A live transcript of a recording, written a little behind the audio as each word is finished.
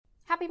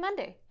Happy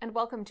Monday, and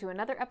welcome to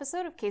another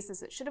episode of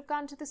Cases That Should Have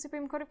Gone to the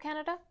Supreme Court of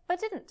Canada,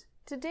 but didn't.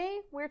 Today,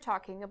 we're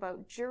talking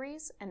about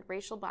juries and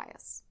racial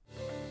bias.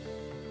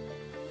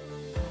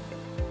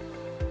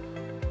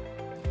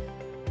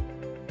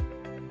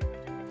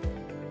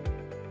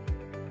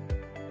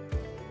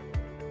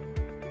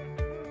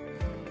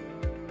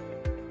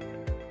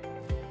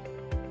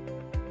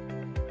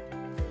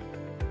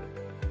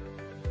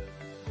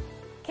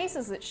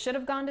 Cases that should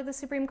have gone to the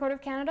Supreme Court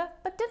of Canada,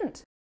 but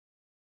didn't.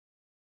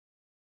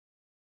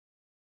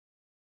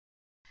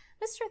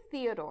 Mr.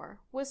 Theodore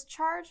was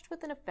charged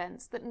with an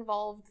offense that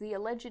involved the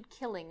alleged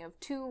killing of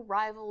two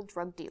rival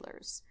drug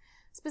dealers.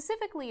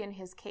 Specifically in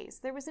his case,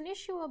 there was an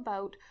issue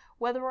about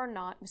whether or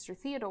not Mr.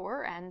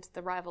 Theodore and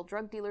the rival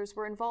drug dealers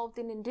were involved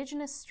in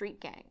Indigenous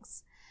street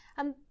gangs.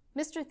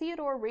 Mr.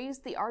 Theodore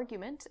raised the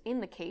argument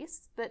in the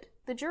case that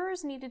the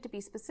jurors needed to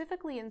be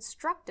specifically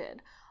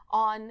instructed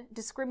on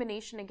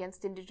discrimination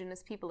against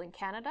Indigenous people in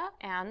Canada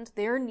and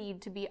their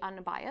need to be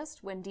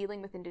unbiased when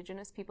dealing with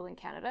Indigenous people in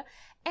Canada,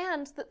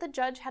 and that the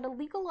judge had a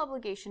legal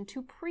obligation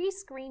to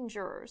pre-screen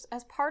jurors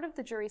as part of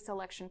the jury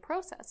selection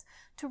process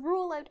to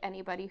rule out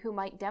anybody who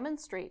might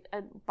demonstrate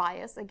a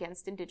bias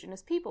against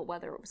Indigenous people,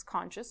 whether it was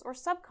conscious or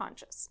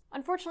subconscious.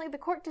 Unfortunately, the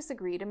court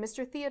disagreed, and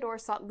Mr. Theodore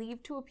sought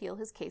leave to appeal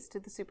his case to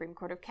the Supreme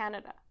Court of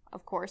Canada.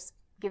 Of course,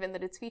 given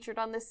that it's featured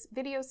on this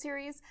video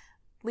series,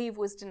 leave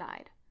was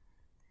denied.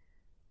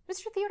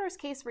 Mr. Theodore's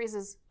case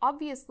raises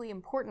obviously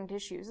important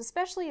issues,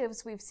 especially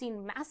as we've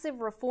seen massive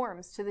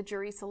reforms to the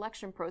jury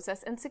selection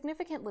process and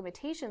significant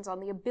limitations on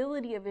the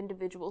ability of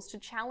individuals to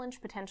challenge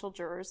potential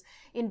jurors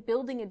in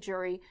building a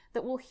jury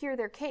that will hear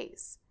their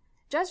case.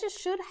 Judges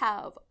should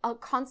have a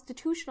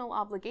constitutional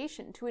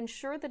obligation to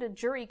ensure that a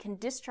jury can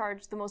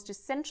discharge the most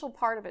essential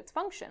part of its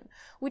function,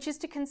 which is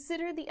to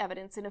consider the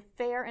evidence in a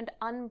fair and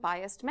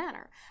unbiased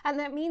manner. And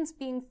that means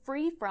being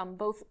free from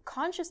both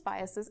conscious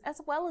biases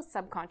as well as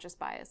subconscious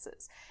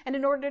biases. And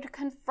in order to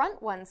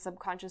confront one's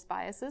subconscious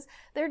biases,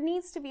 there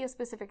needs to be a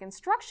specific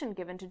instruction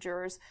given to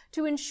jurors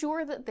to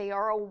ensure that they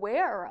are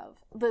aware of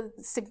the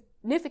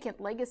significant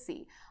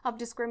legacy of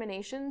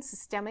discrimination,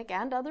 systemic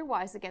and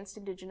otherwise, against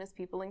Indigenous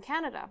people in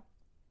Canada.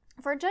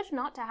 For a judge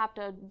not to have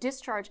to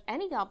discharge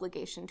any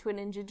obligation to an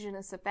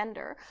Indigenous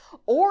offender,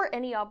 or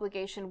any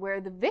obligation where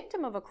the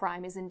victim of a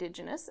crime is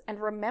Indigenous, and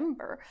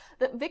remember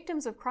that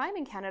victims of crime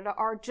in Canada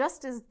are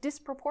just as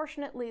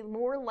disproportionately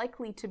more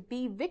likely to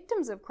be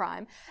victims of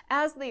crime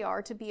as they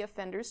are to be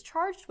offenders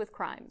charged with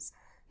crimes.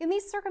 In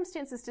these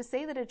circumstances, to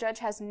say that a judge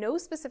has no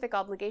specific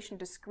obligation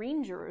to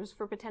screen jurors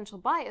for potential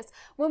bias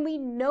when we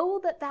know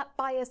that that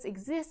bias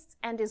exists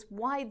and is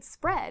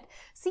widespread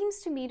seems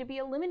to me to be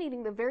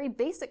eliminating the very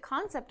basic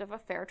concept of a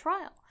fair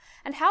trial.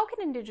 And how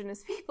can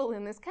Indigenous people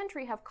in this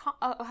country have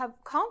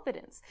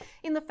confidence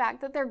in the fact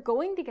that they're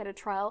going to get a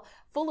trial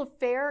full of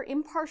fair,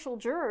 impartial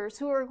jurors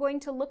who are going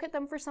to look at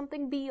them for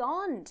something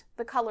beyond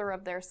the color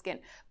of their skin,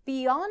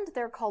 beyond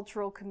their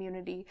cultural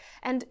community,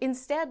 and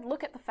instead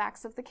look at the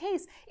facts of the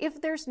case, if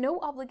there's no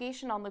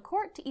obligation on the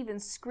court to even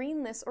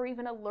screen this or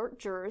even alert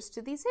jurors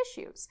to these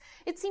issues?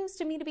 It seems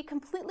to me to be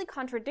completely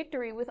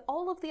contradictory with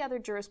all of the other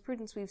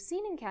jurisprudence we've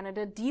seen in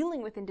Canada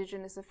dealing with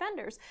Indigenous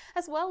offenders,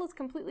 as well as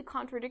completely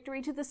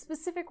contradictory to the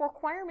specific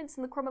requirements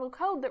in the criminal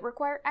code that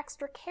require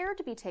extra care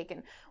to be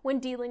taken when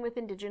dealing with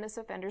Indigenous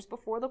offenders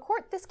before the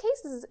court. This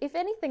case is, if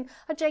anything,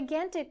 a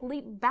gigantic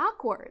leap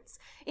backwards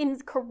in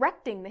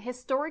correcting the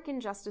historic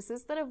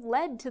injustices that have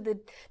led to the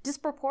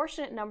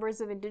disproportionate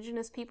numbers of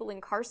Indigenous people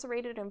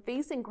incarcerated and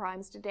facing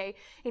crimes today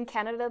in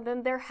Canada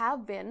than there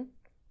have been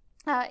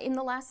in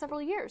the last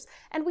several years.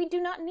 And we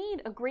do not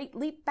need a great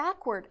leap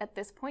backward at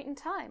this point in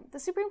time. The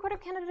Supreme Court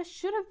of Canada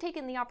should have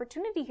taken the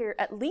opportunity here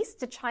at least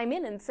to chime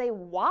in and say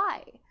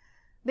why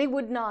they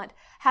would not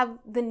have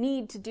the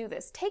need to do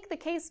this. Take the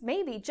case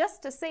maybe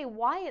just to say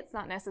why it's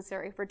not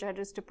necessary for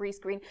judges to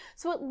pre-screen,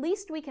 so at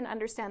least we can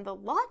understand the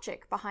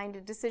logic behind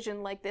a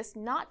decision like this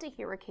not to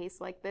hear a case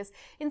like this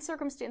in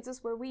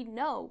circumstances where we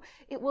know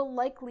it will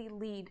likely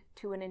lead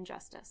to an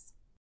injustice.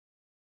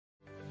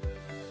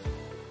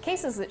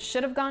 Cases that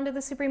should have gone to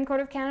the Supreme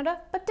Court of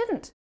Canada, but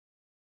didn't.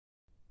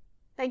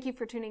 Thank you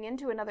for tuning in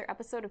to another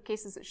episode of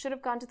Cases That Should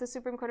Have Gone to the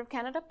Supreme Court of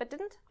Canada, but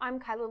didn't. I'm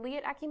Kyla Lee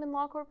at Acumen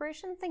Law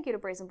Corporation. Thank you to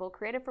Brazen Bull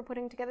Creative for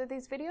putting together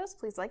these videos.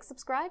 Please like,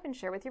 subscribe, and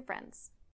share with your friends.